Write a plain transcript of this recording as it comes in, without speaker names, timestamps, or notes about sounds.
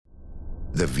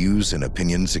The views and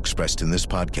opinions expressed in this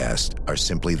podcast are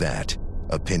simply that,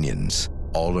 opinions.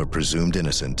 All are presumed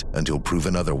innocent until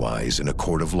proven otherwise in a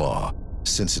court of law.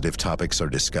 Sensitive topics are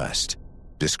discussed.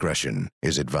 Discretion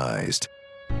is advised.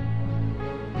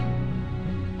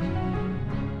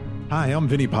 Hi, I'm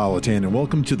Vinnie Politan, and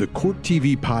welcome to the Court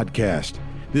TV podcast.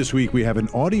 This week we have an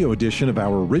audio edition of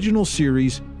our original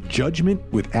series, Judgment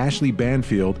with Ashley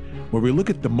Banfield, where we look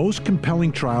at the most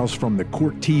compelling trials from the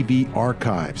Court TV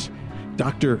archives.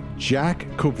 Dr. Jack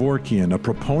Kevorkian, a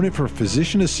proponent for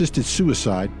physician-assisted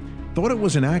suicide, thought it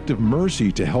was an act of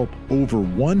mercy to help over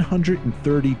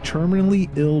 130 terminally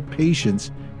ill patients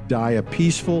die a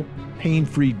peaceful,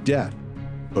 pain-free death.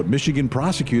 But Michigan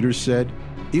prosecutors said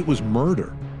it was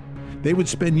murder. They would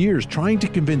spend years trying to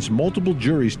convince multiple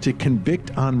juries to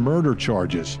convict on murder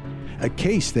charges, a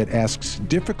case that asks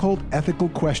difficult ethical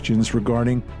questions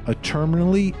regarding a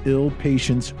terminally ill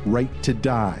patient's right to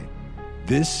die.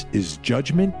 This is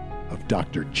Judgment of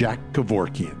Dr. Jack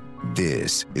Kevorkian.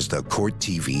 This is the Court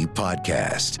TV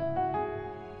podcast.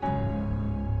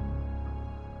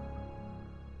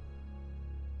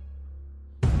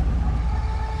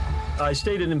 I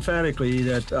stated emphatically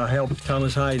that I helped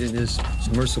Thomas Hyde in his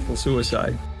merciful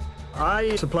suicide.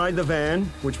 I supplied the van,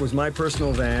 which was my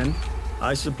personal van.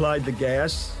 I supplied the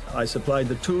gas. I supplied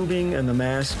the tubing and the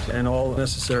mask and all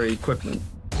necessary equipment.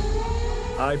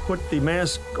 I put the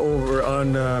mask over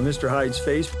on Mr. Hyde's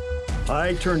face.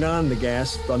 I turned on the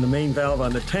gas on the main valve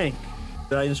on the tank.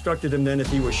 I instructed him then if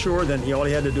he was sure, then all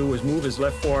he had to do was move his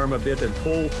left forearm a bit and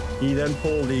pull. He then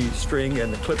pulled the string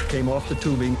and the clip came off the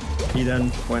tubing. He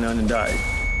then went on and died.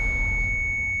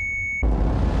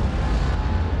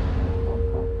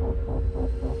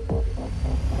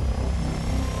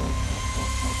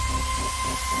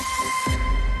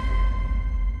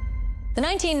 The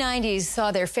 1990s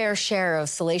saw their fair share of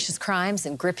salacious crimes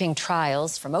and gripping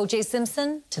trials, from O.J.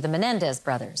 Simpson to the Menendez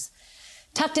brothers.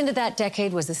 Tucked into that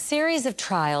decade was a series of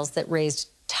trials that raised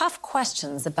tough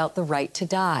questions about the right to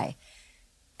die.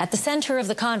 At the center of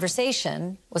the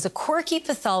conversation was a quirky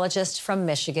pathologist from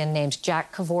Michigan named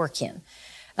Jack Kevorkian,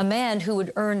 a man who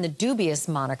would earn the dubious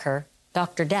moniker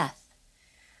Dr. Death.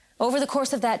 Over the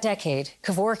course of that decade,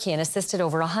 Kevorkian assisted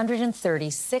over 130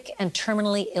 sick and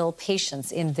terminally ill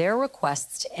patients in their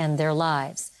requests to end their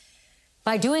lives.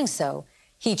 By doing so,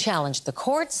 he challenged the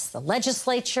courts, the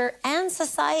legislature, and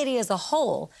society as a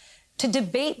whole to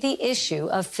debate the issue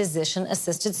of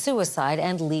physician-assisted suicide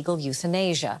and legal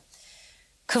euthanasia.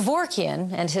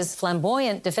 Kevorkian and his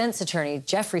flamboyant defense attorney,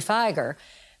 Jeffrey Feiger,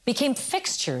 became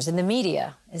fixtures in the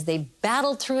media as they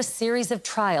battled through a series of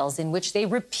trials in which they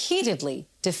repeatedly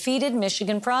defeated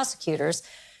Michigan prosecutors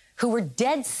who were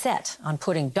dead set on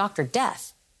putting Dr.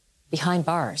 Death behind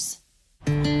bars.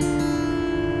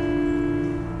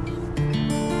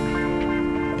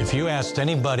 If you asked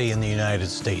anybody in the United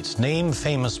States, name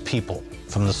famous people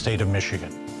from the state of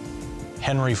Michigan.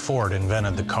 Henry Ford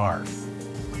invented the car.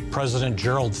 President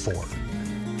Gerald Ford.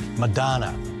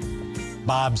 Madonna.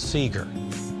 Bob Seger.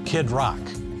 Kid Rock.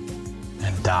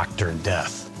 And Dr.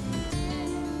 Death.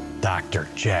 Dr.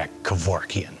 Jack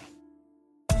Kevorkian.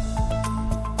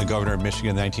 The governor of Michigan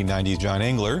in the 1990s, John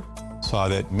Engler, saw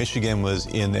that Michigan was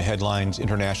in the headlines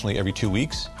internationally every 2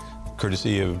 weeks,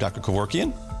 courtesy of Dr.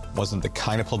 Kevorkian. Wasn't the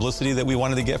kind of publicity that we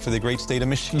wanted to get for the great state of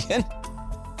Michigan.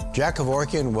 Jack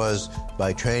Kevorkian was,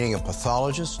 by training, a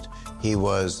pathologist. He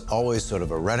was always sort of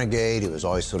a renegade. He was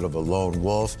always sort of a lone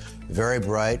wolf. Very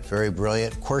bright, very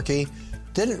brilliant, quirky.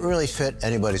 Didn't really fit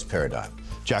anybody's paradigm.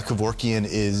 Jack Kevorkian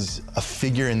is a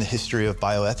figure in the history of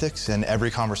bioethics, and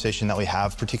every conversation that we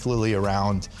have, particularly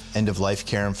around end-of-life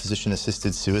care and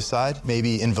physician-assisted suicide,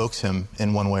 maybe invokes him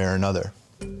in one way or another.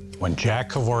 When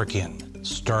Jack Kevorkian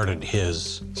started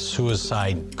his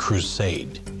suicide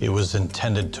crusade, it was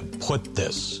intended to put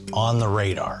this on the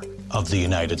radar of the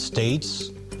United States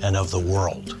and of the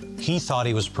world. He thought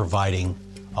he was providing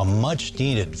a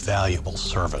much-needed, valuable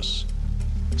service.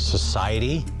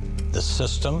 Society, the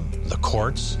system, the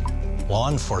courts, law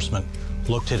enforcement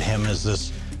looked at him as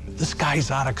this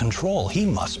guy's out of control. He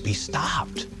must be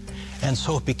stopped. And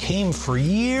so it became, for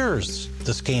years,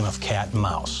 this game of cat and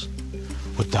mouse,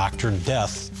 with Dr.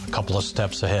 Death a couple of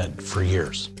steps ahead for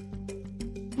years.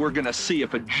 We're going to see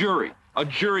if a jury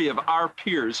of our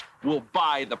peers will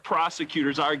buy the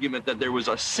prosecutor's argument that there was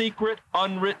a secret,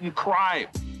 unwritten crime.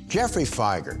 Jeffrey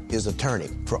Feiger, his attorney,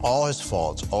 for all his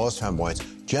faults, all his flamboyance,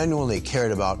 genuinely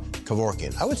cared about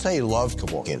Kevorkian. I would say he loved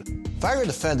Kevorkian. Feiger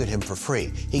defended him for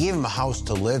free. He gave him a house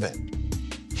to live in.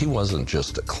 He wasn't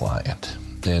just a client,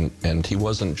 and he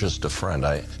wasn't just a friend.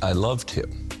 I loved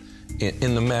him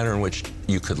in the manner in which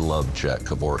you could love Jack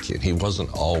Kevorkian. He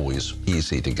wasn't always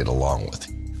easy to get along with.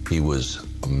 He was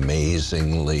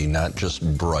amazingly not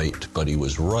just bright, but he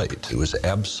was right. He was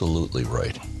absolutely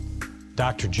right.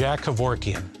 Dr. Jack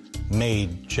Kevorkian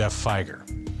made Jeff Feiger.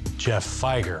 Jeff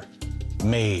Feiger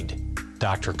made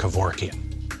Dr. Kevorkian.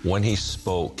 When he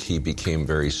spoke, he became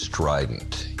very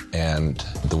strident, and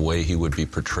the way he would be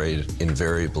portrayed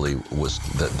invariably was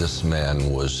that this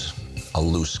man was a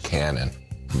loose cannon.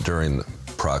 During the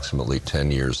approximately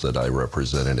 10 years that I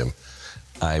represented him,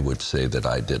 I would say that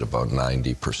I did about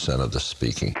 90% of the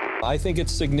speaking. I think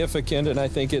it's significant, and I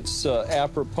think it's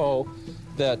apropos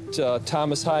that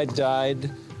Thomas Hyde died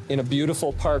in a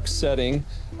beautiful park setting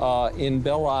in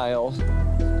Belle Isle.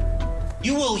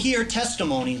 You will hear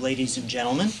testimony, ladies and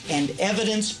gentlemen, and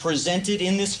evidence presented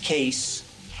in this case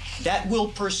that will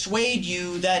persuade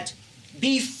you that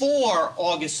before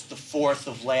August the 4th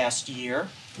of last year,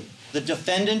 the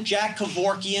defendant, Jack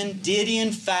Kevorkian, did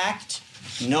in fact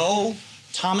know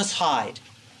Thomas Hyde,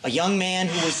 a young man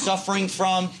who was suffering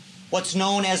from what's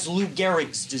known as Lou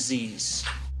Gehrig's disease.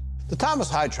 The Thomas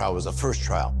Hyde trial was the first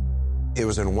trial. It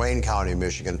was in Wayne County,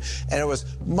 Michigan, and it was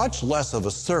much less of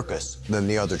a circus than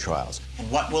the other trials.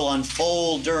 And what will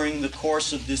unfold during the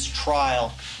course of this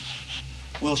trial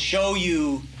will show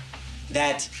you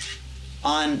that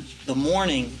on the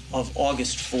morning of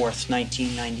August 4th,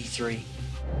 1993,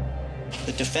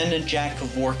 the defendant, Jack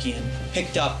Kevorkian,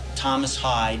 picked up Thomas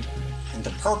Hyde, and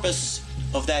the purpose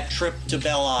of that trip to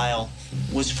Belle Isle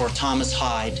was for Thomas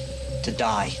Hyde to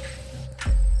die.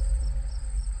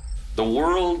 The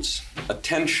world's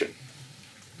attention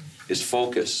is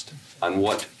focused on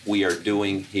what we are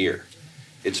doing here.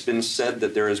 It's been said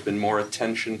that there has been more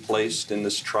attention placed in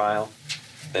this trial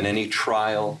than any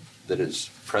trial that is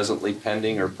presently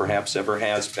pending or perhaps ever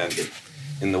has pending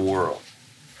in the world.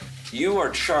 You are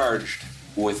charged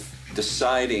with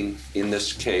deciding in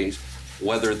this case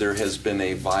whether there has been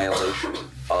a violation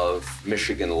of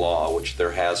Michigan law, which there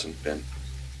hasn't been.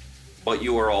 But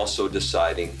you are also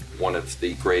deciding one of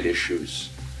the great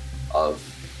issues of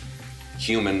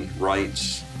human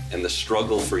rights and the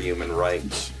struggle for human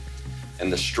rights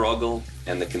and the struggle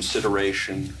and the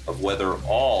consideration of whether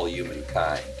all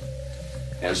humankind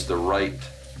has the right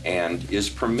and is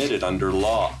permitted under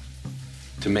law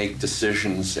to make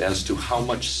decisions as to how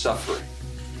much suffering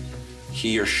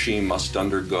he or she must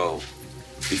undergo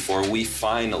before we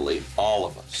finally, all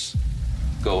of us,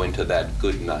 go into that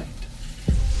good night.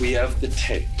 We have the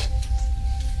tape,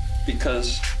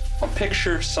 because a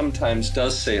picture sometimes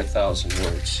does say 1,000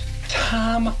 words.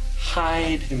 Tom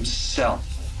Hyde himself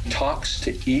talks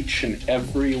to each and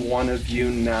every one of you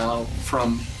now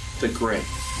from the grave.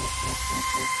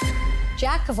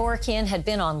 Jack Kevorkian had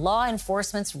been on law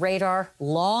enforcement's radar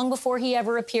long before he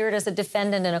ever appeared as a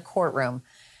defendant in a courtroom.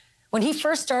 When he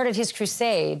first started his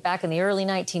crusade back in the early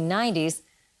 1990s,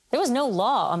 there was no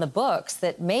law on the books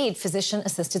that made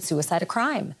physician-assisted suicide a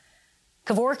crime.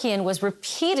 Kevorkian was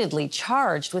repeatedly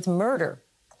charged with murder,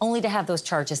 only to have those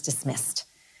charges dismissed.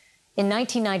 In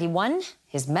 1991,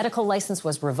 his medical license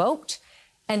was revoked,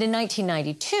 and in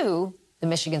 1992, the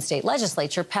Michigan State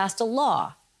Legislature passed a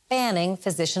law banning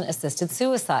physician-assisted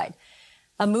suicide,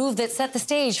 a move that set the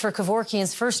stage for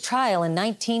Kevorkian's first trial in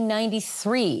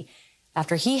 1993,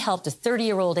 after he helped a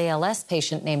 30-year-old ALS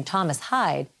patient named Thomas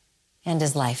Hyde end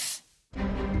his life.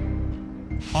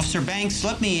 Officer Banks,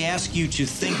 let me ask you to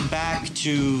think back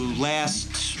to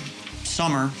last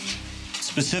summer,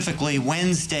 specifically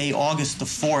Wednesday, August the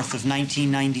 4th of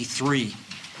 1993.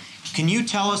 Can you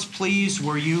tell us, please,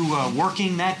 were you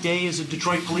working that day as a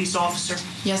Detroit police officer?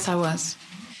 Yes, I was.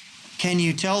 Can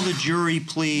you tell the jury,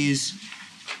 please,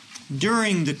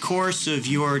 during the course of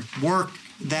your work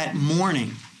that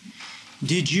morning,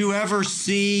 did you ever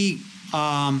see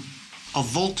a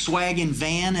Volkswagen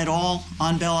van at all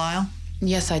on Belle Isle?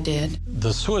 Yes, I did.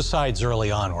 The suicides early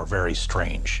on were very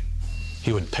strange.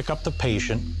 He would pick up the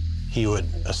patient, he would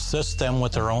assist them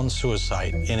with their own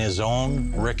suicide in his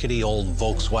own rickety old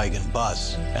Volkswagen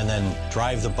bus, and then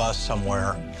drive the bus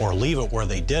somewhere or leave it where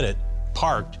they did it,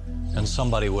 parked, and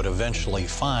somebody would eventually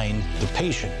find the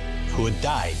patient who had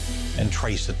died and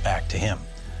trace it back to him.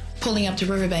 Pulling up to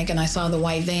Riverbank, and I saw the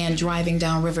white van driving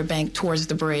down Riverbank towards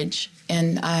the bridge,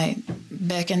 and I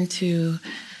beckoned to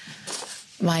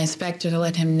my inspector to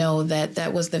let him know that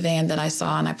that was the van that I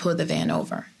saw, and I pulled the van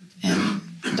over, and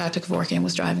Dr. Kevorkian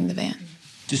was driving the van.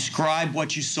 Describe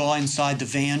what you saw inside the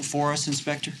van for us,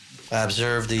 Inspector. I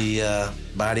observed the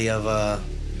body of a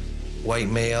white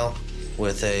male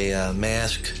with a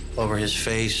mask over his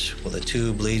face with a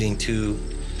tube leading to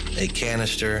a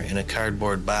canister in a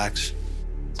cardboard box.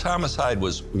 Thomas Hyde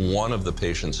was one of the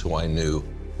patients who I knew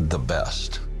the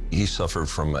best. He suffered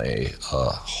from a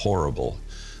horrible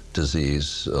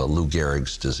disease, Lou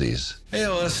Gehrig's disease?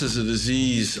 ALS is a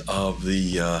disease of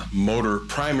the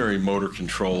primary motor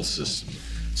control system.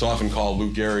 It's often called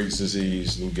Lou Gehrig's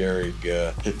disease. Lou Gehrig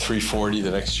hit 340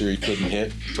 the next year he couldn't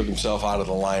hit, took himself out of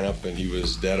the lineup, and he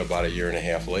was dead about 1.5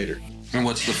 years later. And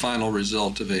what's the final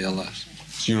result of ALS?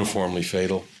 It's uniformly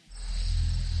fatal.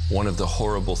 One of the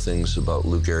horrible things about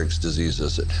Lou Gehrig's disease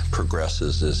as it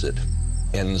progresses is it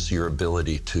ends your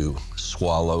ability to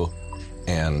swallow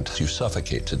and you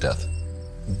suffocate to death.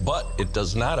 But it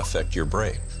does not affect your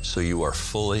brain, so you are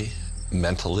fully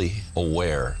mentally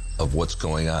aware of what's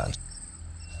going on.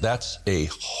 That's a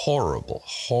horrible,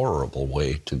 horrible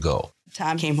way to go.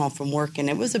 Tom came home from work, and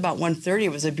it was about 1:30. It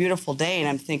was a beautiful day, and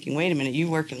I'm thinking, wait a minute, you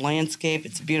work in landscape.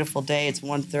 It's a beautiful day. It's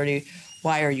 1:30.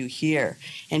 Why are you here?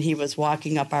 And he was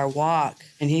walking up our walk,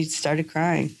 and he started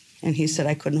crying. And he said,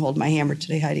 I couldn't hold my hammer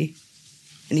today, Heidi.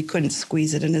 And he couldn't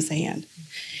squeeze it in his hand.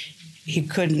 He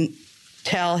couldn't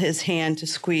tell his hand to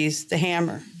squeeze the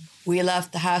hammer. We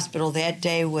left the hospital that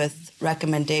day with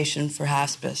recommendation for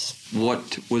hospice.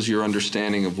 What was your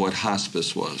understanding of what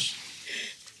hospice was?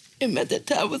 It meant that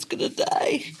Tom was going to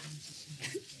die.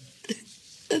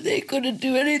 And they couldn't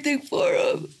do anything for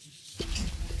him.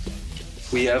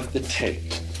 We have the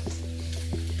tape.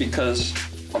 Because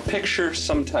a picture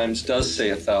sometimes does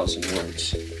say 1,000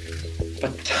 words.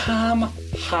 But Tom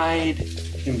Hyde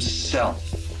himself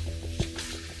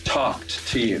talked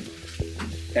to you.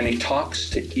 And he talks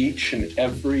to each and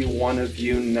every one of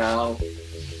you now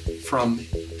from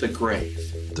the grave.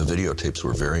 The videotapes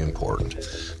were very important.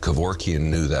 Kevorkian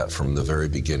knew that from the very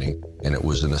beginning, and it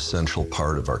was an essential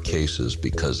part of our cases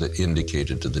because it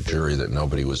indicated to the jury that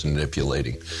nobody was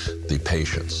manipulating the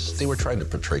patients. They were trying to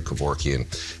portray Kevorkian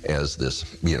as this,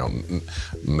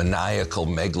 maniacal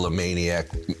megalomaniac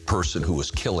person who was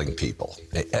killing people,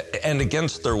 and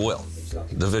against their will.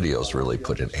 The videos really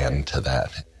put an end to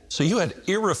that. So you had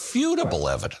irrefutable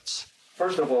evidence.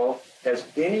 First of all, has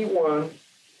anyone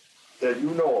that you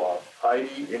know of,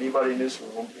 Heidi, anybody in this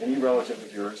room, any relative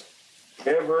of yours,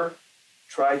 ever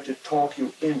tried to talk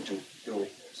you into doing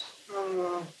this?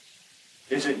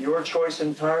 Is it your choice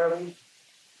entirely?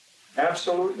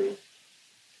 Absolutely?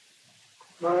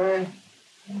 Mine?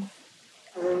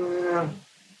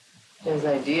 His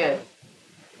idea.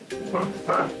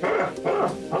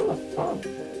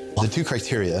 The two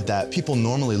criteria that people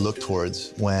normally look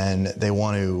towards when they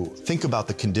want to think about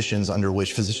the conditions under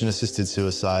which physician-assisted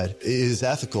suicide is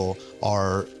ethical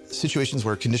are situations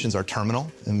where conditions are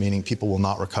terminal, meaning people will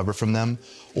not recover from them,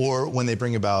 or when they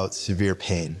bring about severe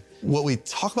pain. What we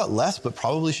talk about less, but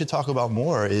probably should talk about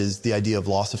more, is the idea of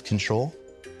loss of control,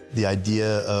 the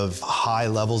idea of high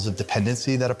levels of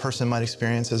dependency that a person might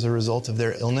experience as a result of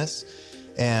their illness.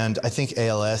 And I think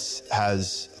ALS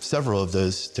has several of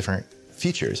those different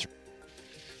features.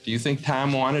 Do you think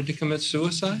Tom wanted to commit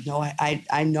suicide? No,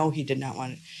 I know he did not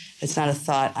want it. It's not a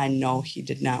thought. I know he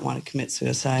did not want to commit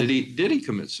suicide. Did he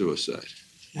commit suicide?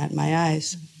 Not in my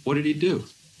eyes. What did he do?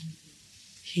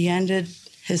 He ended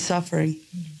his suffering.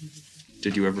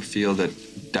 Did you ever feel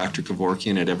that Dr.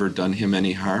 Kevorkian had ever done him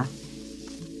any harm?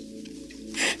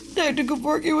 Dr.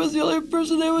 Kevorkian was the only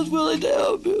person that was willing to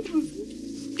help him.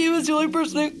 He was the only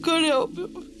person that could help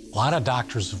him. A lot of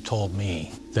doctors have told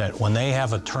me that when they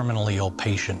have a terminally ill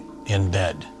patient in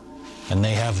bed and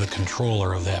they have the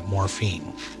controller of that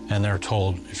morphine and they're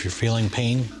told, if you're feeling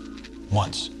pain,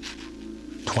 once,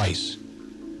 twice.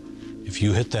 If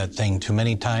you hit that thing too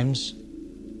many times,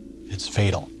 it's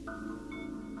fatal.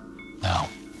 Now,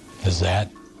 is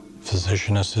that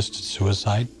physician-assisted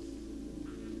suicide?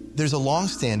 There's a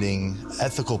long-standing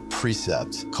ethical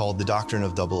precept called the doctrine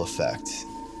of double effect,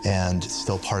 and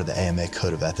still part of the AMA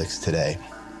Code of Ethics today.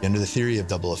 Under the theory of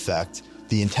double effect,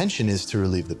 the intention is to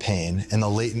relieve the pain, and the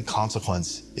latent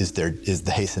consequence is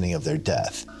the hastening of their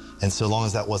death. And so long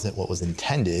as that wasn't what was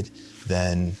intended,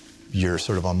 then you're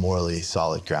sort of on morally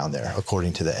solid ground there,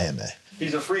 according to the AMA.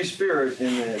 He's a free spirit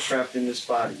trapped in this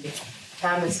body.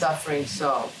 Tom is suffering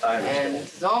so, and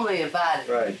it's only a body.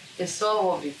 Right. His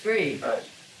soul will be free. Right.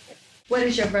 What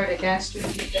is your verdict as to the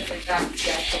different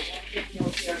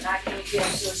guilty or not guilty of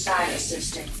suicide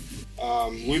assisting?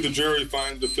 We, the jury,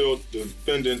 find the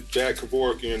defendant, Jack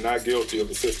Kevorkian, not guilty of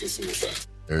assisted suicide.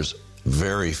 There's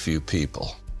very few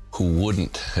people who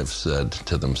wouldn't have said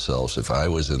to themselves, if I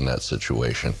was in that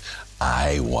situation,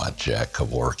 I want Jack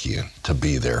Kevorkian to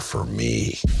be there for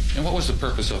me. And what was the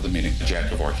purpose of the meeting,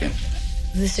 Jack Kevorkian?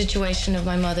 The situation of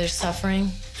my mother's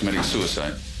suffering. Committing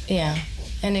suicide? Yeah,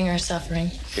 ending her suffering.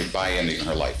 Okay, by ending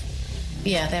her life?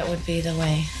 Yeah, that would be the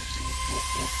way.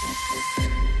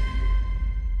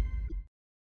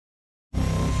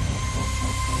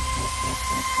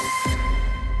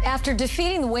 After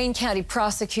defeating the Wayne County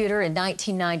prosecutor in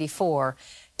 1994,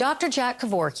 Dr. Jack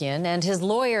Kevorkian and his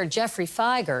lawyer, Jeffrey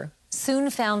Feiger,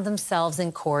 soon found themselves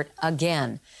in court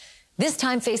again, this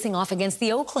time facing off against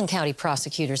the Oakland County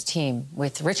prosecutor's team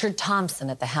with Richard Thompson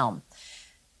at the helm.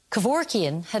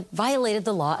 Kevorkian had violated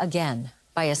the law again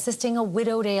by assisting a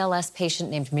widowed ALS patient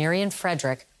named Marion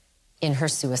Frederick in her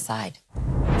suicide.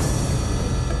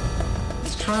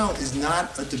 This trial is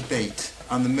not a debate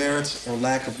on the merits or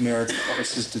lack of merits of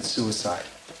assisted suicide.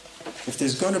 If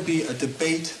there's going to be a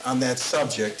debate on that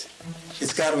subject,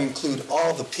 it's got to include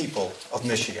all the people of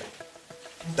Michigan,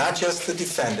 not just the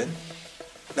defendant,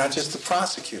 not just the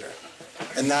prosecutor,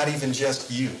 and not even just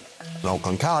you. In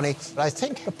Oakland County, but I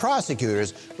think the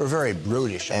prosecutors were very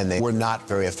brutish and they were not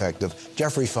very effective.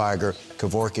 Jeffrey Feiger,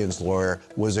 Kevorkian's lawyer,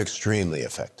 was extremely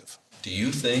effective. Do you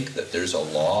think that there's a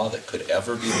law that could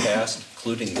ever be passed,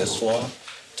 including this law,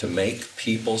 to make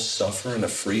people suffer in a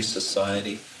free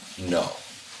society? No.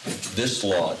 This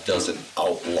law doesn't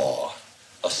outlaw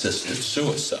assisted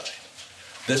suicide.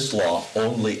 This law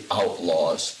only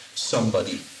outlaws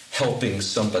somebody helping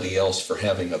somebody else for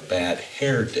having a bad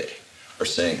hair day or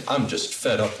saying, I'm just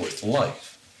fed up with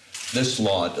life. This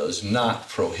law does not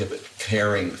prohibit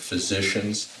caring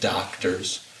physicians,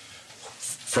 doctors,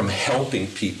 from helping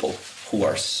people who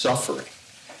are suffering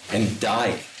and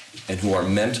dying and who are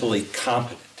mentally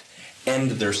competent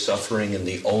end their suffering in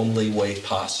the only way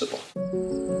possible.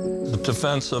 The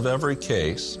defense of every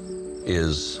case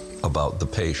is about the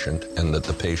patient and that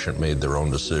the patient made their own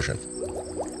decision.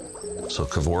 So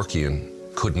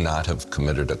Kevorkian could not have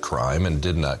committed a crime and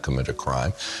did not commit a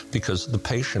crime because the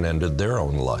patient ended their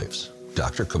own lives.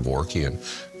 Dr. Kevorkian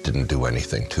didn't do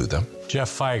anything to them. Jeff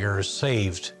Feiger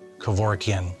saved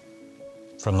Kevorkian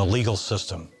from the legal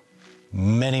system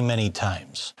many, many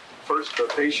times. First, the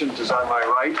patient is on my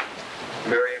right,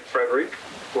 Marion Frederick,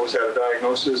 who's had a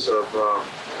diagnosis of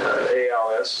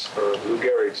ALS, or Lou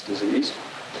Gehrig's disease.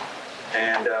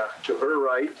 And to her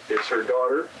right is her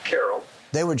daughter, Carol.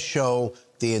 They would show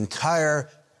the entire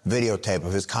videotape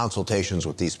of his consultations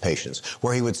with these patients,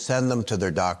 where he would send them to their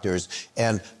doctors.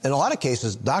 And in a lot of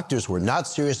cases, doctors were not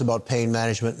serious about pain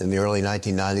management in the early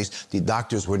 1990s. The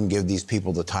doctors wouldn't give these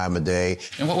people the time of day.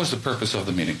 And what was the purpose of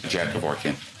the meeting, Jack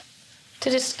Kevorkian? To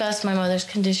discuss my mother's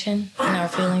condition and our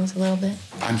feelings a little bit.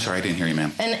 I'm sorry, I didn't hear you,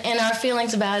 ma'am. And our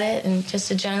feelings about it and just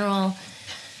a general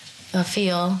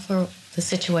feel for the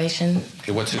situation.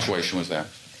 Okay, what situation was that?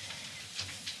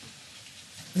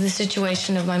 The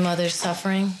situation of my mother's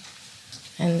suffering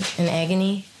and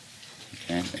agony.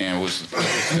 Okay, and it was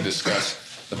to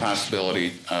discuss the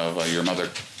possibility of your mother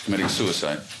committing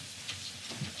suicide,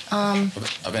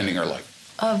 of ending her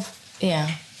life.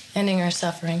 Ending her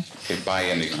suffering. Okay, by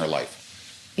ending her life.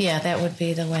 Yeah, that would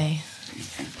be the way.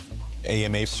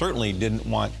 AMA certainly didn't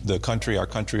want the country, our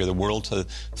country, or the world to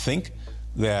think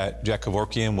that Jack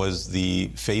Kevorkian was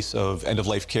the face of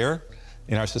end-of-life care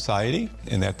in our society,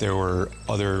 and that there were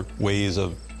other ways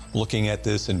of looking at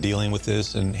this and dealing with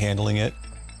this and handling it.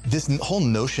 This whole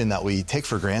notion that we take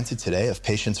for granted today of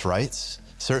patients' rights,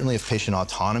 certainly of patient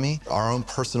autonomy, our own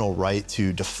personal right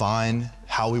to define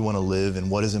how we want to live and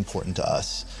what is important to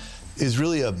us, is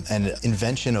really an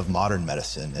invention of modern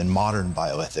medicine and modern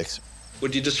bioethics.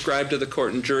 Would you describe to the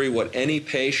court and jury what any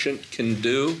patient can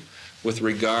do with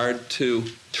regard to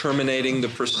terminating the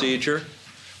procedure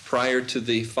prior to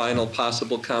the final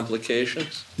possible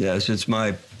complications? Yes, it's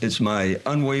my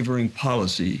unwavering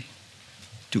policy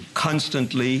to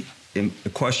constantly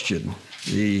question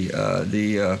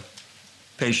the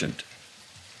patient,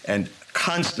 and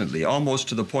constantly, almost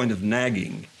to the point of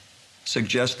nagging,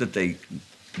 suggest that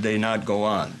they not go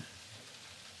on.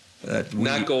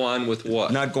 Not go on with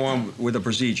what? Not go on with the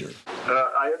procedure.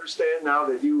 I understand now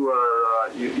that you are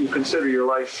you consider your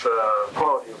life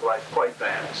quality of life quite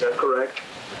bad. Is that correct?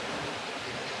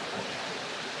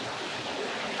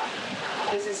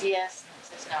 This is yes,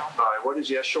 this is no. All right, what is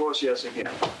yes? Show us yes again.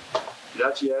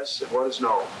 That's yes, and what is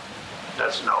no?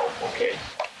 That's no, okay.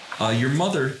 Your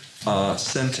mother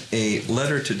sent a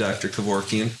letter to Dr.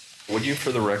 Kevorkian. Would you,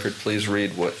 for the record, please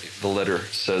read what the letter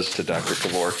says to Dr.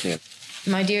 Kevorkian?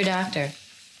 My dear doctor,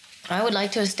 I would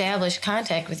like to establish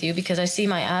contact with you because I see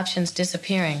my options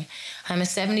disappearing. I'm a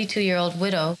 72-year-old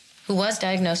widow who was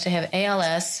diagnosed to have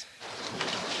ALS.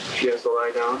 She has to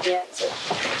lie down?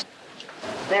 Yes.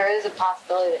 There is a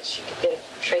possibility that she could get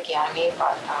a tracheotomy,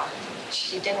 but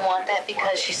she didn't want that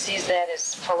because she sees that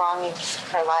as prolonging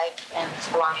her life and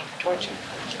prolonging her torture.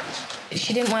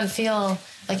 She didn't want to feel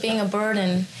like being a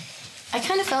burden. I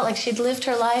kind of felt like she'd lived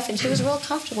her life and she was real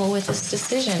comfortable with this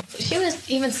decision. She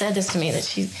even said this to me, that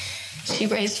she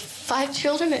raised 5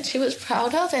 children that she was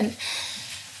proud of, and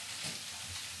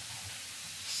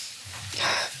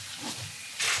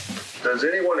Does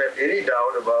anyone have any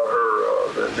doubt about her,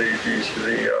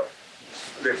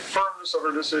 the firmness of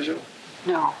her decision?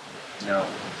 No. No.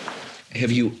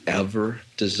 Have you ever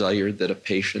desired that a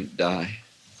patient die?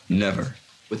 Never.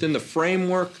 Within the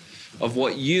framework of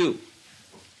what you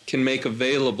can make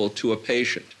available to a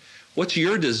patient, what's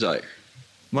your desire?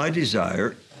 My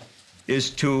desire is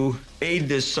to aid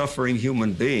this suffering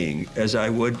human being as I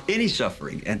would any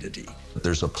suffering entity.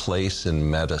 There's a place in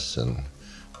medicine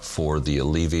for the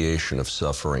alleviation of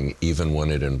suffering, even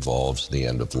when it involves the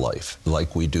end of life,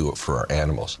 like we do it for our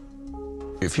animals.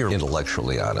 If you're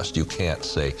intellectually honest, you can't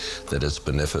say that it's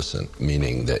beneficent,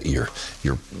 meaning that you're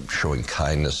showing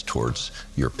kindness towards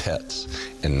your pets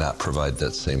and not provide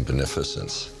that same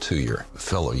beneficence to your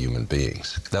fellow human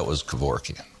beings. That was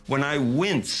Kevorkian. When I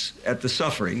wince at the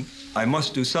suffering, I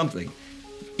must do something.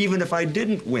 Even if I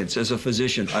didn't wince as a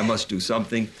physician, I must do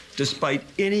something, despite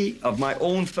any of my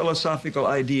own philosophical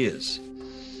ideas.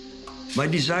 My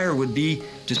desire would be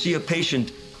to see a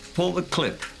patient pull the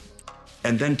clip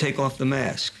and then take off the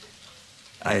mask.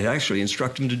 I'd actually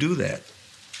instruct him to do that.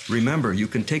 Remember, you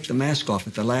can take the mask off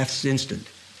at the last instant.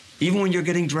 Even when you're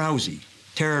getting drowsy,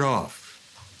 tear it off.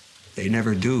 They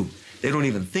never do. They don't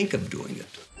even think of doing it.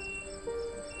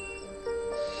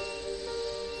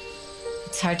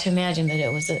 It's hard to imagine, but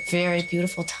it was a very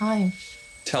beautiful time.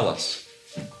 Tell us,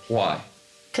 why?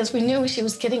 Because we knew she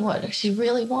was getting what she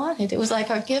really wanted. It was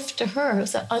like our gift to her. It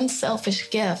was an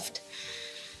unselfish gift.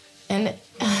 And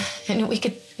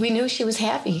we knew she was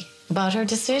happy about her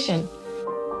decision.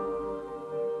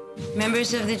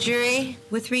 Members of the jury,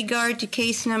 with regard to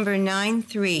case number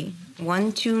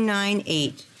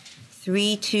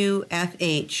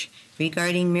 93-1298-32FH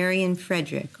regarding Marion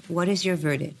Frederick, what is your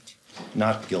verdict?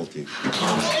 Not guilty.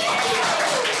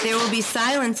 There will be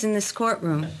silence in this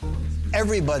courtroom.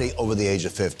 Everybody over the age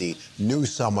of 50 knew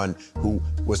someone who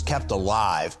was kept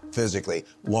alive physically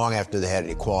long after they had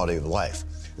any quality of life.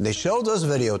 And they showed those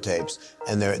videotapes,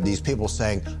 and there are these people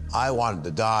saying, I wanted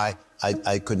to die,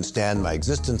 I couldn't stand my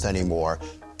existence anymore,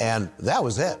 and that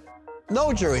was it.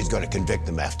 No jury's going to convict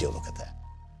them after you look at that.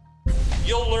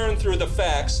 You'll learn through the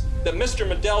facts that Mr.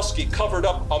 Medelsky covered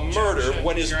up a murder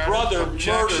when his brother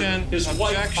murdered his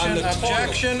wife on the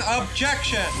toilet.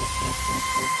 Objection!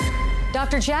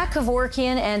 Dr. Jack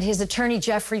Kevorkian and his attorney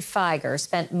Jeffrey Feiger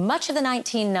spent much of the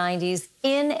 1990s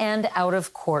in and out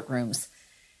of courtrooms.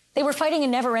 They were fighting a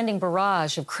never-ending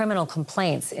barrage of criminal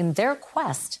complaints in their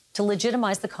quest to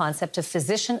legitimize the concept of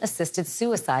physician-assisted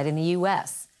suicide in the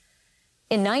U.S.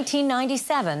 In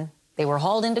 1997, they were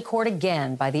hauled into court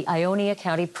again by the Ionia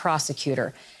County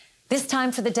prosecutor, this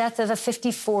time for the death of a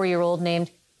 54-year-old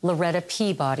named Loretta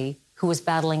Peabody, who was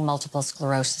battling multiple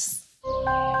sclerosis.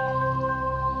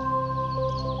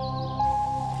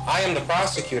 I am the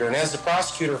prosecutor, and as the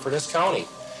prosecutor for this county,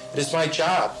 it is my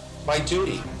job, my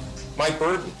duty, my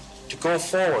burden to go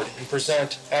forward and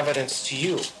present evidence to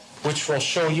you, which will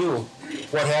show you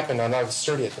what happened on August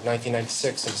 30th of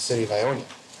 1996 in the city of Ionia.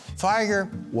 Feiger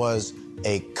was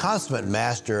a consummate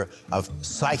master of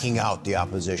psyching out the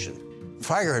opposition.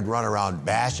 Feiger had run around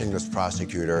bashing this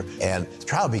prosecutor, and the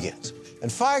trial begins. And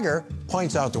Feiger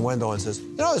points out the window and says,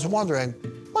 I was wondering,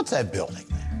 what's that building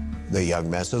there? The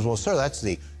young man says, well, sir, that's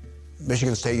the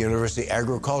Michigan State University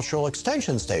Agricultural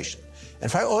Extension Station. And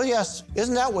Feiger, oh, yes,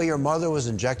 isn't that where your mother was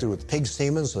injected with pig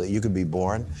semen so that you could be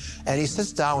born? And he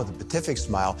sits down with a beatific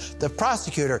smile. The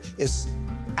prosecutor is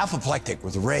apoplectic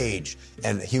with rage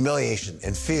and humiliation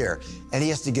and fear, and he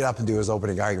has to get up and do his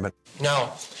opening argument.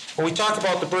 Now, when we talk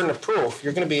about the burden of proof,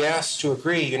 you're going to be asked to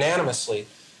agree unanimously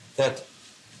that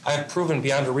I have proven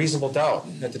beyond a reasonable doubt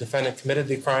that the defendant committed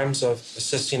the crimes of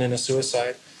assisting in a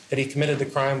suicide, that he committed the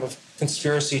crime of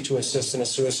conspiracy to assist in a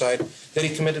suicide, that he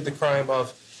committed the crime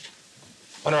of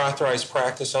unauthorized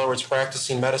practice, in other words,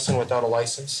 practicing medicine without a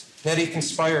license, that he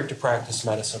conspired to practice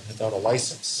medicine without a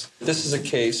license. This is a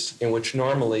case in which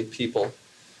normally people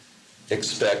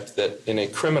expect that in a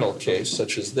criminal case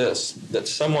such as this, that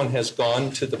someone has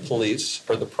gone to the police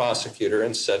or the prosecutor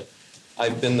and said,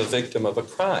 I've been the victim of a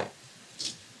crime.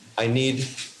 I need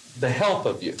the help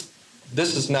of you.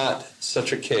 This is not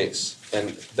such a case, and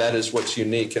that is what's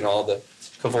unique in all the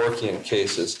Kevorkian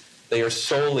cases. They are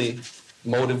solely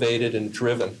motivated and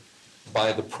driven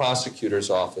by the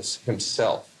prosecutor's office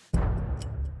himself.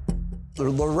 The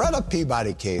Loretta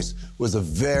Peabody case was a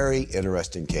very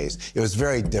interesting case. It was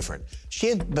very different. She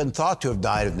had been thought to have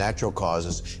died of natural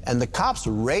causes, and the cops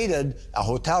raided a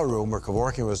hotel room where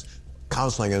Kevorkian was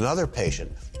counseling another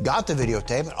patient, got the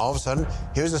videotape, and all of a sudden,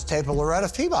 here's this tape of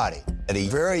Loretta Peabody. And a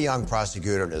very young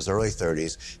prosecutor in his early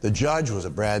 30s, the judge was a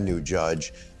brand new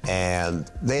judge, and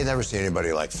they had never seen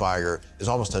anybody like Feiger. It's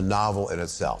almost a novel in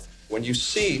itself. When you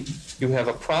see you have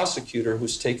a prosecutor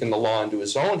who's taken the law into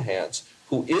his own hands,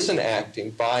 who isn't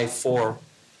acting by, for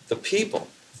the people,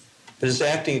 but is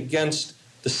acting against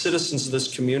the citizens of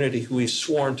this community who he's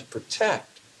sworn to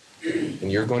protect. And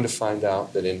you're going to find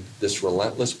out that in this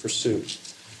relentless pursuit,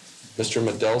 Mr.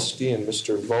 Medelsky and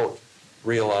Mr. Vogt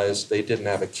realized they didn't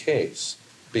have a case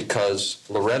because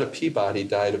Loretta Peabody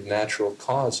died of natural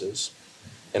causes.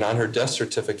 And on her death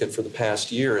certificate for the past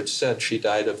year, it said she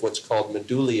died of what's called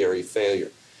medullary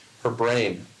failure. Her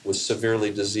brain was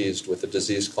severely diseased with a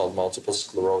disease called multiple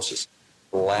sclerosis.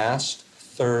 Last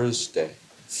Thursday,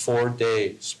 4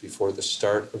 days before the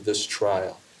start of this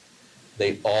trial,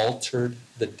 they altered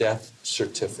the death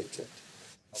certificate.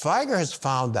 Feiger has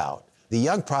found out the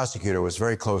young prosecutor was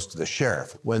very close to the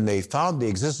sheriff. When they found the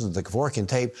existence of the Kevorkian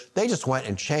tape, they just went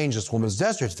and changed this woman's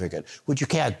death certificate, which you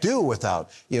can't do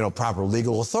without, proper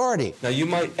legal authority. Now, you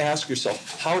might ask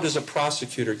yourself, how does a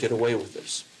prosecutor get away with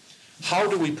this? How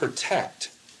do we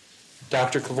protect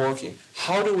Dr. Kevorkian?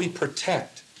 How do we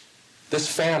protect this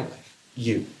family?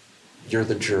 You're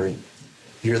the jury.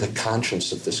 You're the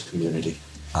conscience of this community.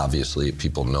 Obviously,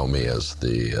 people know me as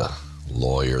the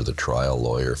lawyer, the trial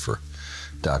lawyer for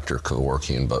Dr.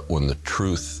 Kevorkian, but when the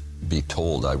truth be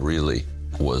told, I really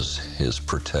was his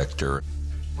protector.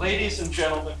 Ladies and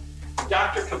gentlemen,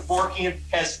 Dr. Kevorkian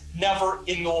has never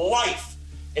in life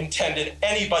intended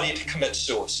anybody to commit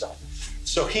suicide.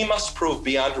 So he must prove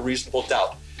beyond a reasonable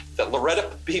doubt that Loretta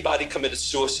Peabody committed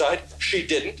suicide. She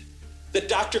didn't. That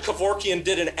Dr. Kevorkian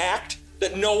did an act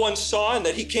that no one saw and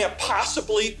that he can't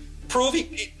possibly prove.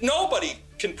 Nobody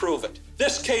can prove it.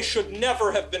 This case should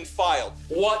never have been filed.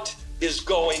 What is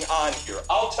going on here?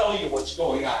 I'll tell you what's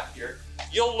going on here.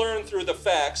 You'll learn through the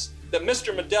facts that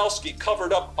Mr. Medelsky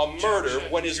covered up a murder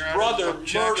when his brother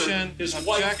murdered his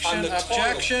wife on the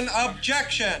toilet.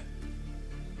 Objection!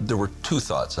 There were two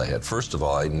thoughts I had. First of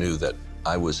all, I knew that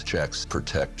I was Jack's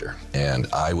protector and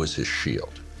I was his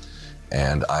shield.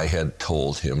 And I had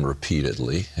told him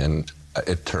repeatedly, and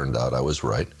it turned out I was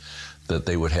right, that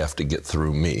they would have to get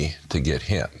through me to get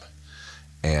him.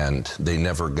 And they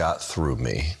never got through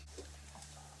me.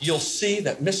 You'll see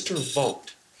that Mr.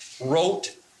 Vogt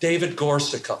wrote David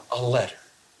Gorsica a letter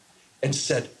and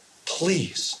said,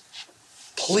 please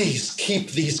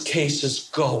keep these cases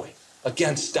going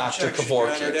against Dr.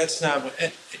 Kevorkian. That's not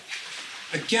what...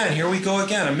 Again, here we go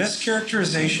again, a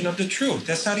mischaracterization of the truth.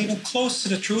 That's not even close to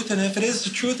the truth, and if it is the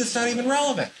truth, it's not even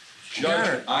relevant.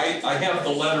 Judge, I have the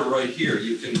letter right here.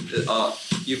 You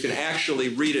can actually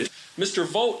read it. Mr.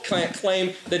 Vogt can't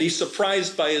claim that he's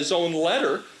surprised by his own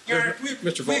letter. Your Honor,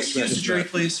 Mr. Vogt, excuse the jury,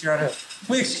 please, Your Honor.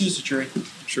 We excuse the jury.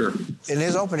 Sure. In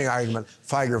his opening argument,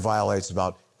 Feiger violates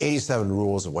about 87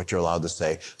 rules of what you're allowed to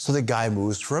say, so the guy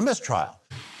moves for a mistrial.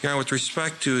 Your Honor, with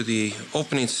respect to the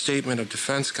opening statement of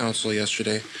defense counsel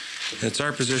yesterday, it's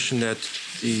our position that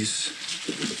these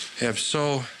have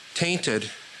so tainted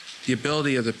the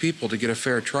ability of the people to get a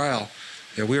fair trial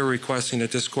that we are requesting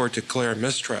that this court declare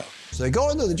mistrial. So they go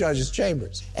into the judge's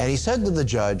chambers, and he said to the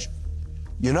judge,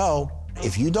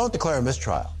 if you don't declare a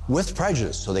mistrial with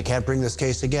prejudice so they can't bring this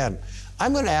case again,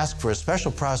 I'm going to ask for a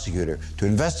special prosecutor to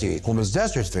investigate the woman's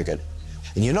death certificate.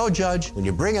 And Judge, when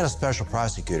you bring in a special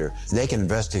prosecutor, they can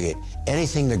investigate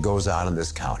anything that goes on in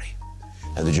this county.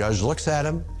 And the judge looks at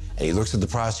him, and he looks at the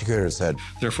prosecutor and said,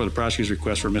 therefore, the prosecutor's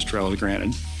request for mistrial is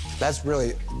granted. That's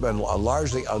really been a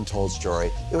largely untold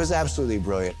story. It was absolutely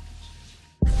brilliant.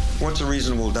 What's a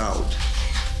reasonable doubt?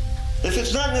 If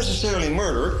it's not necessarily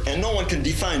murder, and no one can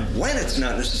define when it's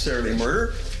not necessarily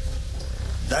murder,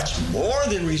 that's more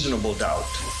than reasonable doubt.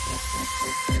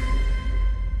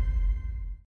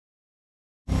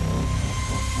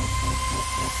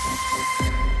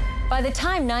 By the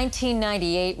time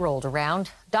 1998 rolled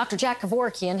around, Dr. Jack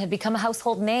Kevorkian had become a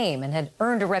household name and had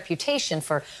earned a reputation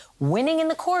for winning in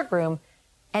the courtroom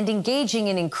and engaging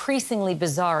in increasingly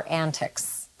bizarre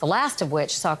antics, the last of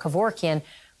which saw Kevorkian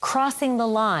crossing the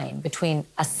line between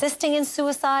assisting in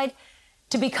suicide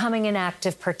to becoming an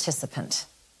active participant.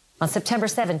 On September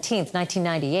 17,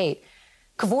 1998,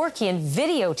 Kevorkian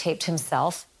videotaped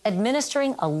himself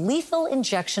administering a lethal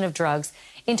injection of drugs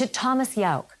into Thomas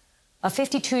Yauk, a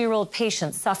 52-year-old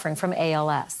patient suffering from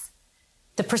ALS.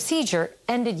 The procedure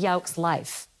ended Yauk's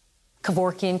life.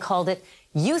 Kevorkian called it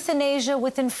euthanasia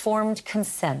with informed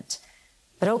consent,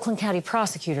 but Oakland County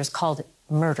prosecutors called it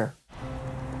murder.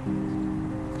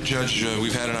 Judge,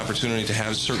 we've had an opportunity to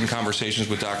have certain conversations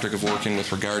with Dr. Kevorkian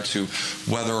with regard to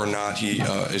whether or not he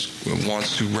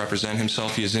wants to represent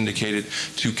himself. He has indicated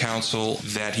to counsel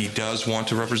that he does want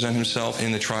to represent himself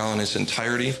in the trial in its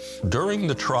entirety. During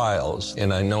the trials,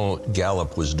 and I know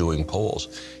Gallup was doing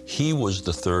polls, he was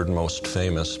the third most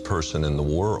famous person in the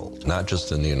world, not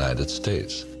just in the United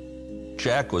States.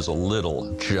 Jack was a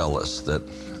little jealous that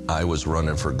I was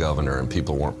running for governor and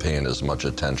people weren't paying as much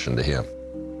attention to him.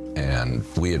 And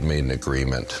we had made an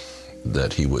agreement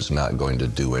that he was not going to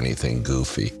do anything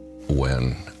goofy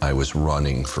when I was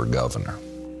running for governor.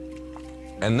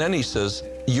 And then he says,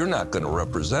 "You're not going to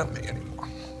represent me anymore.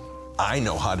 I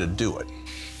know how to do it."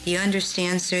 Do you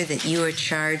understand, sir, that you are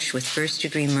charged with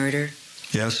first-degree murder?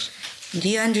 Yes. Do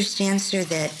you understand, sir,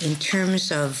 that in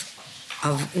terms of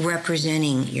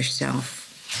representing yourself,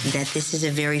 that this is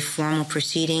a very formal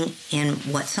proceeding, and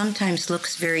what sometimes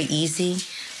looks very easy,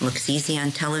 looks easy on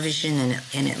television,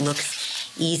 and it looks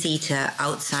easy to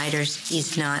outsiders,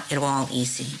 is not at all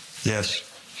easy? Yes.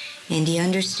 And do you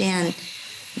understand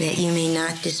that you may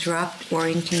not disrupt or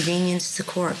inconvenience the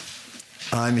court?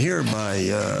 I'm here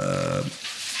by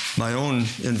my own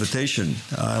invitation.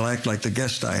 I'll act like the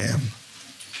guest I am.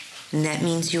 And that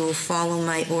means you will follow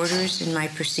my orders and my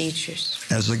procedures.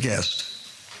 As a guest.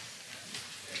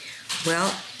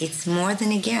 Well, it's more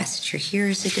than a guest. You're here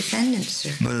as a defendant,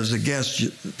 sir. But as a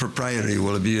guest, propriety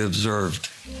will be observed.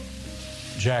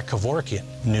 Jack Kevorkian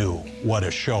knew what a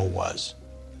show was.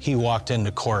 He walked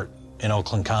into court in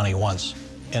Oakland County once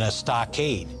in a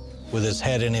stockade with his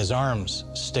head and his arms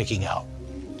sticking out.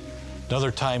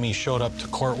 Another time he showed up to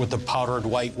court with a powdered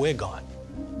white wig on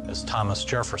as Thomas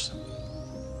Jefferson,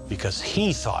 because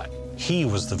he thought he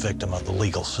was the victim of the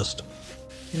legal system.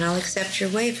 And I'll accept your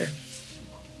waiver.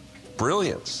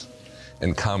 Brilliance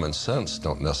and common sense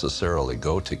don't necessarily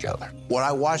go together. When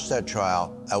I watched that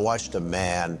trial, I watched a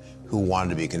man who wanted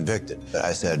to be convicted.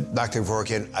 I said, "Dr.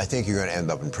 Kevorkian, I think you're going to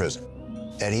end up in prison."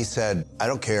 And he said, "I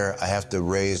don't care. I have to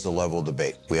raise the level of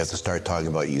debate. We have to start talking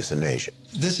about euthanasia."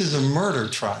 This is a murder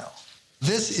trial.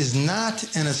 This is not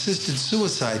an assisted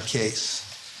suicide case.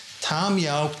 Tom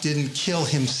Yauk didn't kill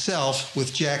himself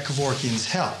with Jack Kevorkian's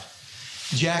help.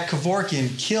 Jack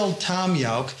Kevorkian killed Tom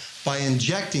Yauk by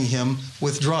injecting him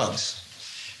with drugs.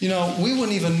 You know, we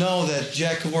wouldn't even know that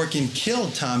Jack Kevorkian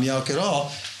killed Tom Yauk at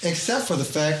all, except for the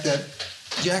fact that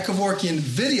Jack Kevorkian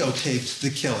videotaped the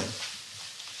killing.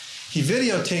 He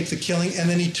videotaped the killing, and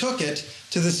then he took it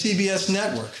to the CBS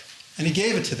network, and he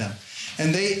gave it to them.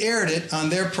 And they aired it on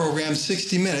their program,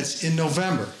 60 Minutes, in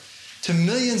November, to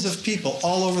millions of people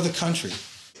all over the country.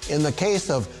 In the case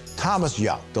of Thomas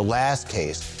Yauk, the last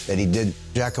case that he did,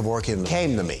 Jack Kevorkian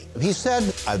came to me. He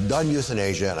said, "I've done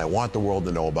euthanasia and I want the world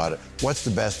to know about it. What's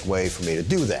the best way for me to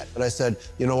do that?" And I said,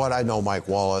 "You know what? I know Mike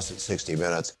Wallace at 60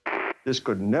 Minutes. This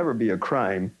could never be a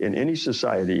crime in any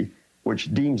society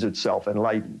which deems itself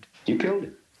enlightened. You killed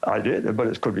him. I did, but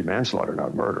it could be manslaughter,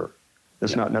 not murder.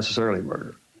 It's not necessarily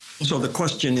murder. So the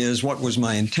question is, what was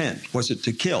my intent? Was it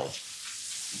to kill?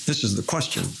 This is the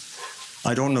question.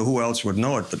 I don't know who else would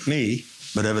know it but me,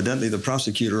 but evidently the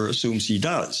prosecutor assumes he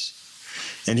does.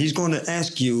 And he's going to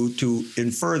ask you to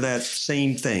infer that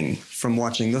same thing from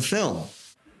watching the film.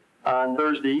 On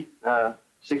Thursday,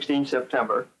 16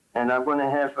 September, and I'm going to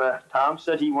have, Tom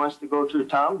said he wants to go through.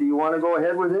 Tom, do you want to go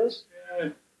ahead with this? Yeah.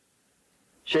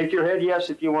 Shake your head yes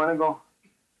if you want to go.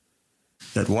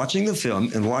 That watching the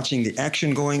film and watching the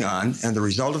action going on and the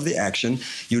result of the action,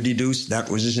 you deduce that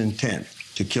was his intent,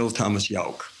 to kill Thomas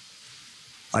Yauk.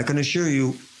 I can assure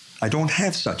you, I don't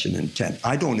have such an intent.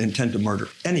 I don't intend to murder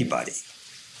anybody.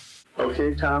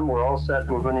 Okay, Tom, we're all set.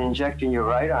 We're going to inject in your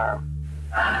right arm.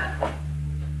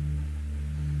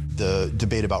 The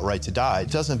debate about right to die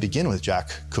doesn't begin with Jack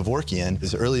Kevorkian.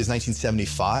 As early as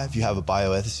 1975, you have a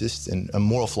bioethicist and a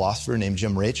moral philosopher named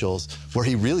Jim Rachels, where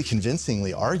he really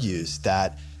convincingly argues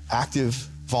that active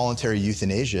voluntary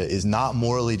euthanasia is not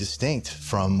morally distinct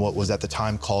from what was at the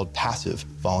time called passive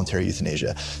voluntary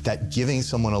euthanasia, that giving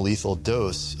someone a lethal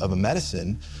dose of a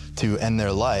medicine to end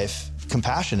their life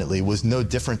compassionately was no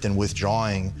different than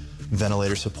withdrawing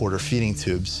ventilator support or feeding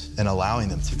tubes and allowing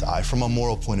them to die from a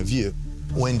moral point of view.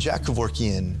 When Jack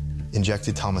Kevorkian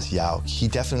injected Thomas Yauk, he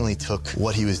definitely took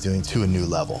what he was doing to a new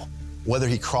level. Whether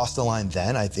he crossed the line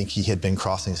then, I think he had been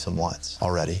crossing some once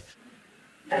already.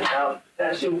 And now,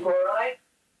 potassium chloride.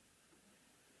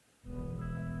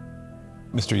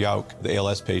 Mr. Yauk, the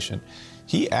ALS patient,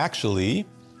 he actually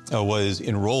was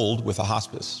enrolled with a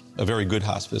hospice, a very good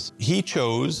hospice. He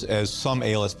chose, as some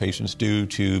ALS patients do,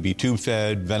 to be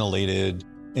tube-fed, ventilated,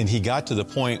 and he got to the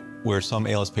point where some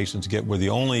ALS patients get where the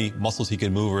only muscles he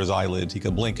could move were his eyelids. He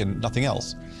could blink and nothing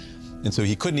else. And so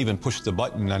he couldn't even push the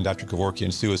button on Dr.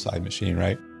 Kevorkian's suicide machine,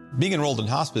 right? Being enrolled in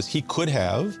hospice, he could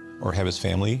have, or have his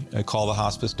family, call the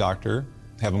hospice doctor,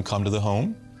 have him come to the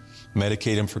home,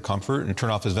 medicate him for comfort, and turn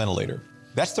off his ventilator.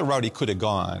 That's the route he could have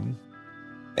gone.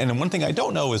 And one thing I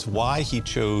don't know is why he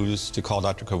chose to call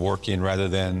Dr. Kevorkian rather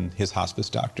than his hospice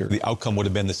doctor. The outcome would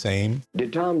have been the same.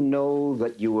 Did Tom know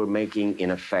that you were making,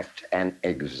 in effect, an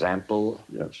example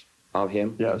of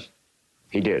him? Yes.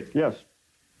 He did? Yes.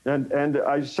 And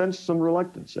I sensed some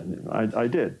reluctance in him. I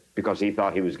did. Because he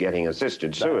thought he was getting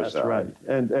assisted suicide. That's right.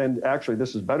 And actually,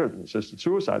 this is better than assisted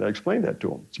suicide. I explained that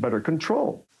to him. It's better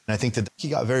control. And I think that he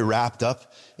got very wrapped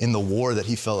up in the war that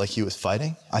he felt like he was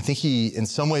fighting. I think he, in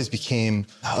some ways, became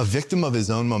a victim of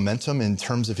his own momentum in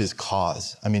terms of his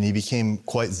cause. I mean, he became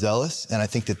quite zealous, and I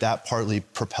think that that partly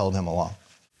propelled him along.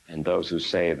 And those who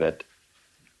say that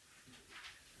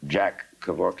Jack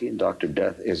Kevorkian, Dr.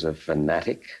 Death, is a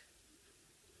fanatic?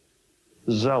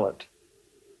 Zealot.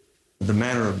 The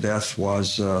manner of death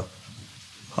was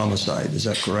homicide. Is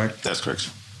that correct? That's correct,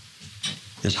 sir.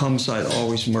 Is homicide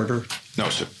always murder? No,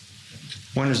 sir.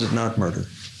 When is it not murder?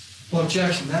 Well,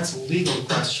 objection. That's a legal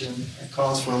question. It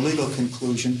calls for a legal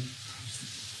conclusion.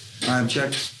 I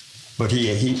object. But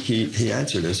he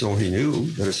answered as though he knew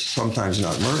that it's sometimes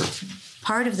not murder.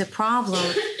 Part of the problem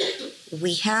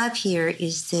we have here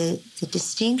is the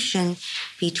distinction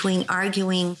between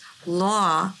arguing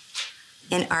law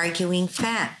and arguing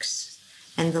facts.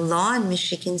 And the law in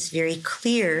Michigan is very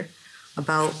clear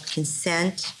about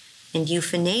consent and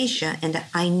euthanasia, and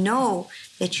I know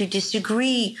that you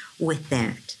disagree with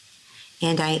that.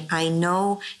 And I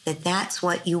know that that's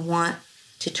what you want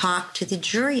to talk to the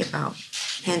jury about.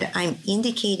 And I'm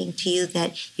indicating to you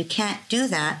that you can't do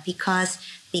that because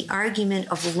the argument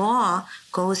of law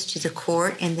goes to the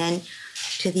court and then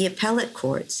to the appellate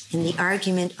courts. And the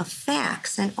argument of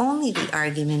facts, and only the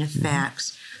argument of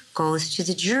facts, goes to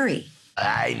the jury.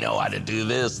 I know how to do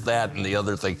this, that, and the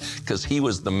other thing, because he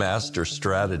was the master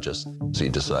strategist. He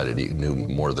decided he knew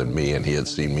more than me, and he had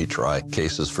seen me try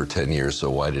cases for 10 years,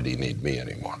 so why did he need me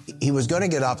anymore? He was going to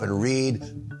get up and read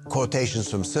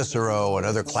quotations from Cicero and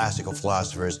other classical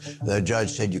philosophers. The judge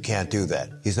said, you can't do that.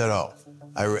 He said, oh,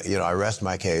 I rest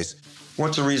my case.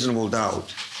 What's a reasonable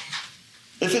doubt?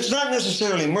 If it's not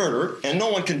necessarily murder, and no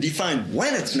one can define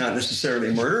when it's not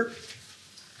necessarily murder,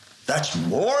 that's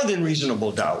more than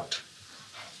reasonable doubt.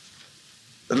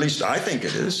 At least I think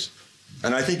it is.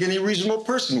 And I think any reasonable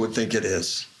person would think it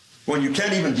is. When you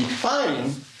can't even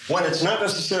define when it's not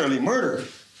necessarily murder,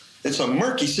 it's a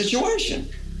murky situation.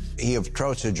 He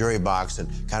approached the jury box and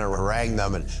kind of harangued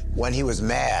them, and when he was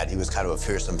mad, he was kind of a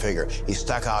fearsome figure. He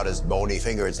stuck out his bony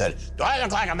finger and said, do I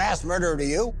look like a mass murderer to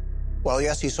you? Well,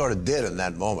 yes, he sort of did in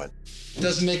that moment. It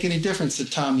doesn't make any difference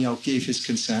that Tom Yelp gave his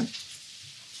consent.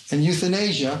 And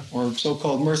euthanasia, or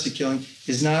so-called mercy killing,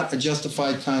 is not a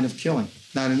justified kind of killing.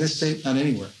 Not in this state, not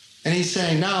anywhere. And he's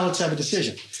saying, now let's have a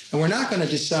decision. And we're not going to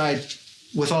decide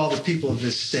with all the people of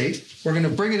this state. We're going to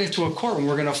bring it into a courtroom.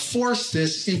 We're going to force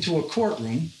this into a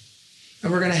courtroom,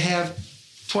 and we're going to have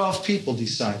 12 people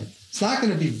decide it. It's not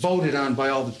going to be voted on by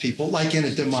all the people, like in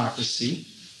a democracy.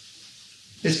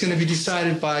 It's going to be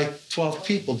decided by 12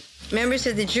 people. Members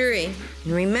of the jury,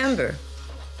 remember,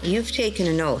 you've taken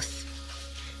an oath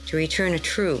to return a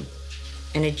true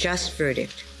and a just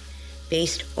verdict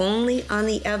based only on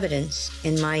the evidence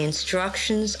in my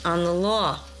instructions on the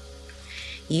law.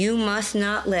 You must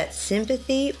not let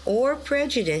sympathy or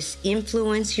prejudice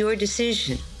influence your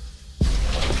decision.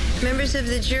 Members of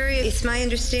the jury, it's my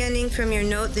understanding from your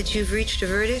note that you've reached a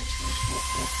verdict.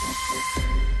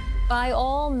 By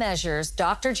all measures,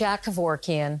 Dr. Jack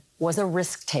Kevorkian was a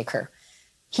risk taker.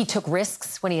 He took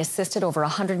risks when he assisted over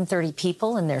 130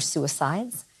 people in their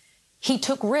suicides. He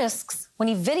took risks when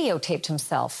he videotaped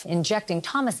himself injecting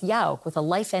Thomas Yauk with a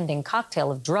life-ending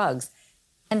cocktail of drugs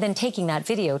and then taking that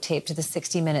videotape to the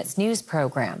 60 Minutes news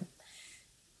program.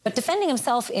 But defending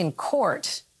himself in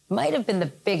court might have been the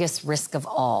biggest risk of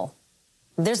all.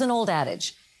 There's an old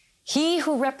adage, he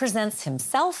who represents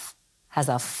himself has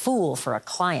a fool for a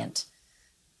client.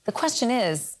 The question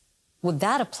is, would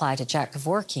that apply to Jack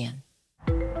Kevorkian?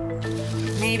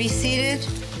 May be seated.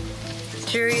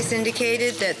 Jury has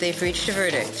indicated that they've reached a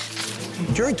verdict.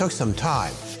 The jury took some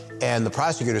time, and the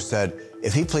prosecutor said,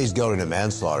 if he pleads guilty to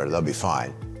manslaughter, they'll be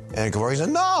fine. And Kevorkian said,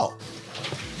 no.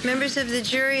 Members of the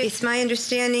jury, it's my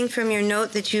understanding from your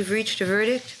note that you've reached a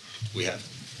verdict. We have.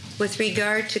 With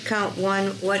regard to count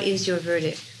one, what is your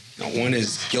verdict? Count one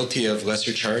is guilty of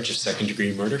lesser charge of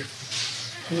second-degree murder.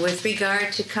 And with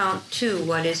regard to count two,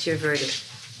 what is your verdict?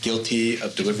 Guilty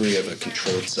of delivery of a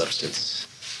controlled substance.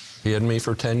 He had me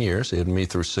for 10 years. He had me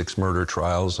through 6 murder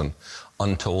trials and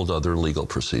untold other legal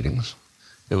proceedings.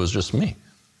 It was just me.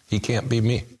 He can't be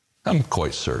me. I'm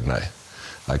quite certain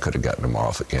I could have gotten him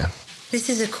off again. This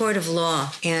is a court of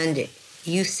law, and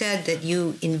you said that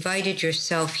you invited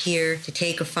yourself here to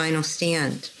take a final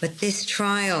stand. But this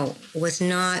trial was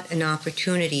not an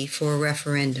opportunity for a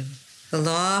referendum. The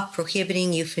law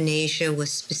prohibiting euthanasia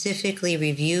was specifically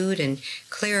reviewed and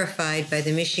clarified by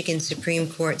the Michigan Supreme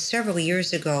Court several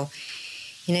years ago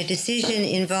in a decision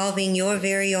involving your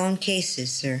very own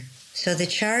cases, sir. So the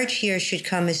charge here should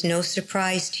come as no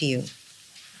surprise to you.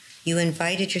 You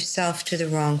invited yourself to the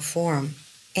wrong forum.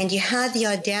 And you had the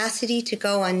audacity to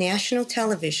go on national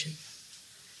television,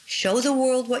 show the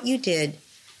world what you did,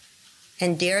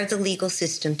 and dare the legal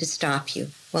system to stop you.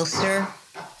 Well, sir,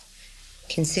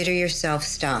 consider yourself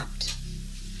stopped.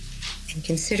 And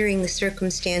considering the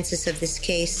circumstances of this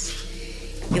case,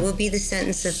 it will be the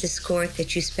sentence of this court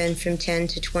that you spend from 10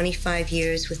 to 25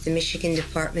 years with the Michigan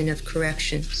Department of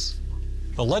Corrections.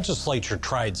 The legislature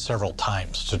tried several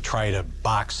times to try to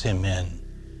box him in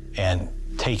and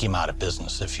take him out of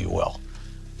business, if you will.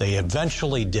 They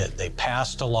eventually did. They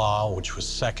passed a law which was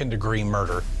second-degree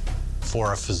murder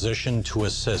for a physician to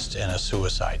assist in a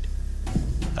suicide.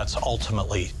 That's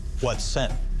ultimately what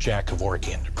sent Jack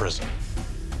Kevorkian to prison.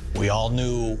 We all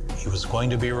knew he was going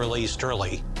to be released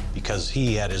early because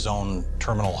he had his own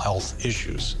terminal health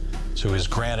issues, so he was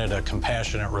granted a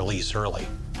compassionate release early.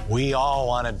 We all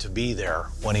wanted to be there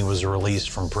when he was released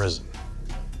from prison.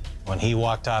 When he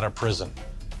walked out of prison,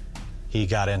 he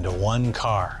got into one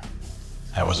car.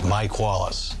 That was Mike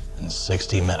Wallace in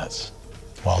 60 minutes,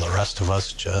 while the rest of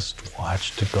us just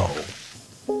watched to go.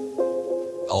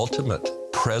 Ultimate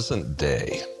present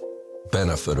day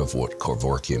benefit of what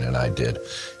Kevorkian and I did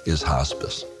is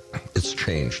hospice. It's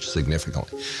changed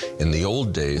significantly. In the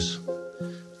old days,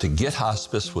 to get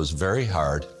hospice was very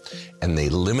hard, and they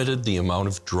limited the amount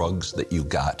of drugs that you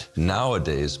got.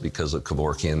 Nowadays, because of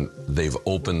Kevorkian, they've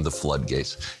opened the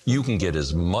floodgates. You can get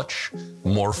as much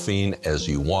morphine as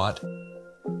you want,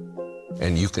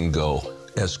 and you can go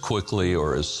as quickly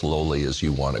or as slowly as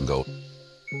you want to go.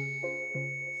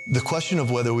 The question of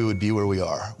whether we would be where we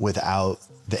are without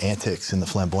the antics and the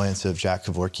flamboyance of Jack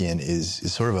Kevorkian is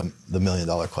sort of the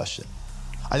million-dollar question.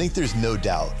 I think there's no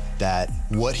doubt that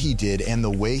what he did and the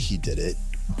way he did it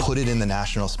put it in the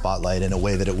national spotlight in a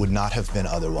way that it would not have been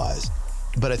otherwise.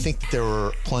 But I think that there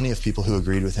were plenty of people who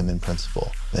agreed with him in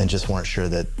principle and just weren't sure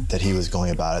that he was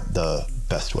going about it the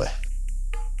best way.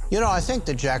 You know, I think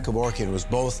that Jack Kevorkian was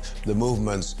both the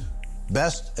movement's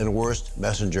best and worst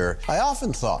messenger. I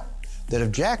often thought that if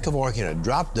Jack Kevorkian had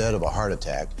dropped dead of a heart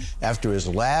attack after his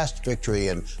last victory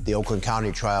in the Oakland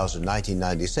County trials in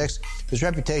 1996, his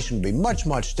reputation would be much,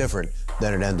 much different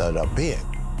than it ended up being.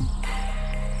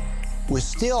 We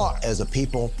still, as a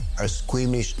people, are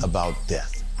squeamish about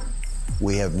death.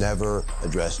 We have never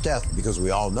addressed death because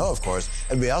we all know, of course,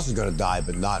 everybody else is going to die,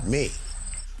 but not me.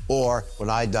 Or when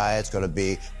I die, it's going to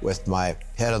be with my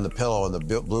head on the pillow and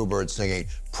the bluebird singing,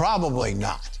 probably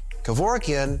not.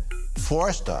 Kevorkian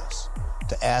forced us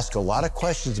to ask a lot of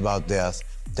questions about death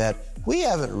that we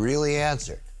haven't really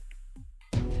answered.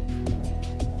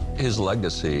 His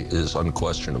legacy is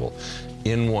unquestionable.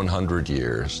 In 100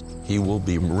 years, he will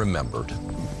be remembered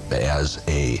as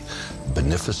a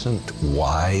beneficent,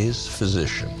 wise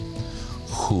physician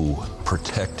who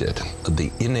protected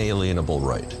the inalienable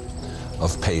right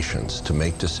of patients to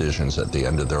make decisions at the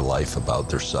end of their life about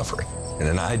their suffering.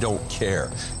 And I don't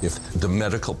care if the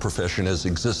medical profession as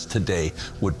exists today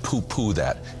would poo-poo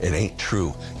that. It ain't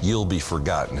true. You'll be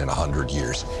forgotten in 100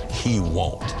 years. He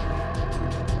won't.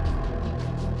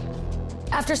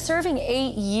 After serving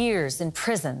 8 years in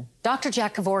prison, Dr.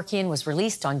 Jack Kevorkian was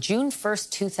released on June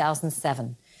 1st,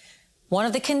 2007. One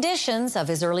of the conditions of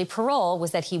his early parole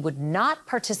was that he would not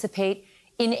participate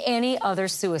in any other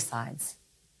suicides.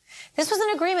 This was an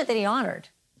agreement that he honored.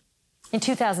 In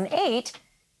 2008,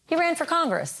 he ran for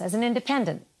Congress as an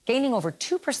independent, gaining over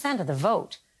 2% of the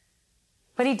vote.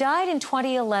 But he died in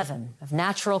 2011 of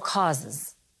natural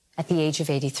causes at the age of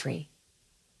 83.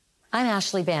 I'm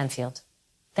Ashley Banfield.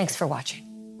 Thanks for watching.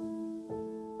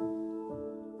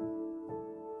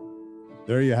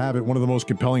 There you have it, one of the most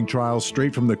compelling trials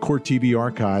straight from the Court TV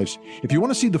archives. If you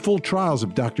want to see the full trials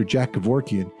of Dr. Jack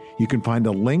Kevorkian, you can find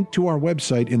a link to our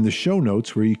website in the show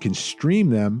notes where you can stream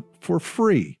them for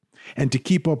free. And to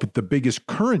keep up with the biggest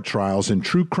current trials and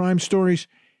true crime stories,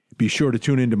 be sure to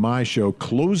tune into my show,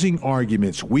 Closing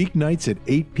Arguments, weeknights at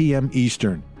 8 p.m.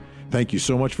 Eastern. Thank you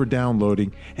so much for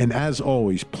downloading. And as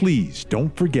always, please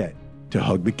don't forget to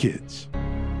hug the kids.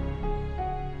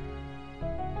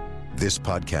 This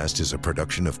podcast is a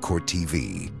production of Court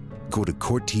TV. Go to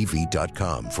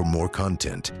CourtTV.com for more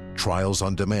content, trials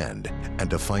on demand, and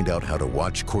to find out how to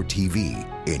watch Court TV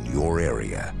in your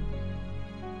area.